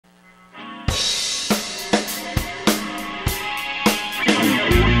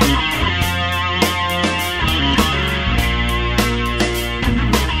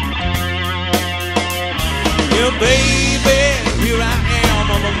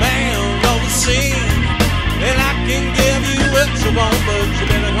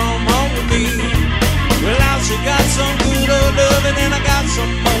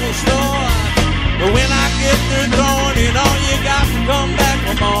some more store. But when I get through throwing it on, you got to come back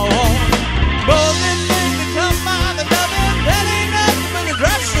for more. Both these things that come by the double, that ain't nothing but a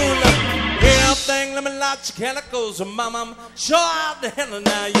dress suit. Everything, let me light your candles, mama, I'm sure out the hell and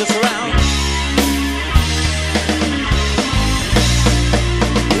now you're surrounded.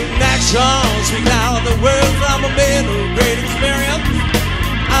 Speak out the words from a bit of great experience.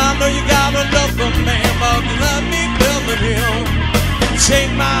 I know you got enough of man, but you let me build him.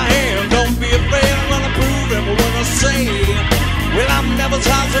 Shake my hand, don't be afraid, I'm gonna prove it what I say. Well, I'm never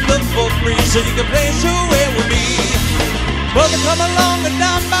trying to look for free, so you can play your way with me. But they come along and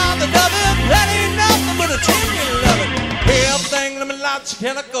down by the double, that ain't nothing but a 10-year loving. Everything, let me light your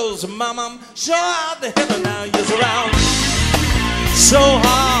chemicals, mama, I'm sure out the heaven now you're around. So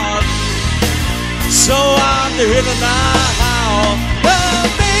hard to hit it now. Oh,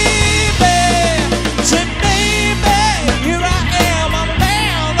 baby, say, baby, here I am, I'm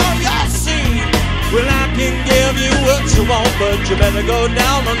down on your seat. Well, I can give you what you want, but you better go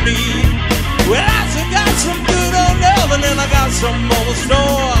down on me. Well, I still got some good old love, and then I got some more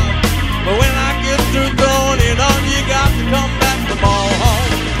store. But when I get through throwing it on, you got to come back for more.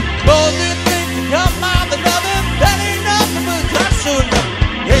 Both these things come out the loving, that ain't nothing but a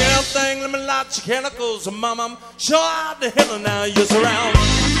everything, let me light your chemicals, mama, I'm sure out the hell now you're surrounded.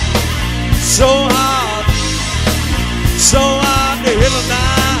 So hard to hell now.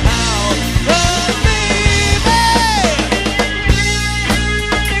 Oh,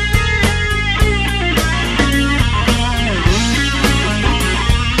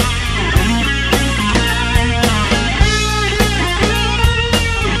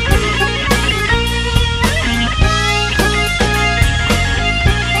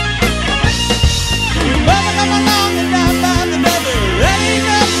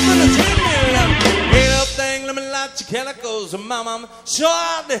 chemicals, mama, I'm sure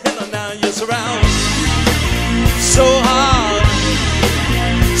out the hell now you're surrounded. So hard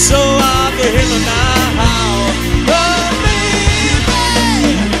to hell now. Oh, baby,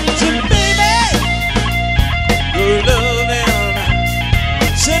 say, baby, good loving.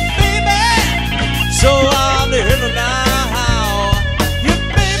 Say, baby, so hard to hell now. Yeah,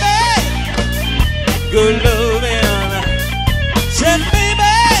 baby, good love.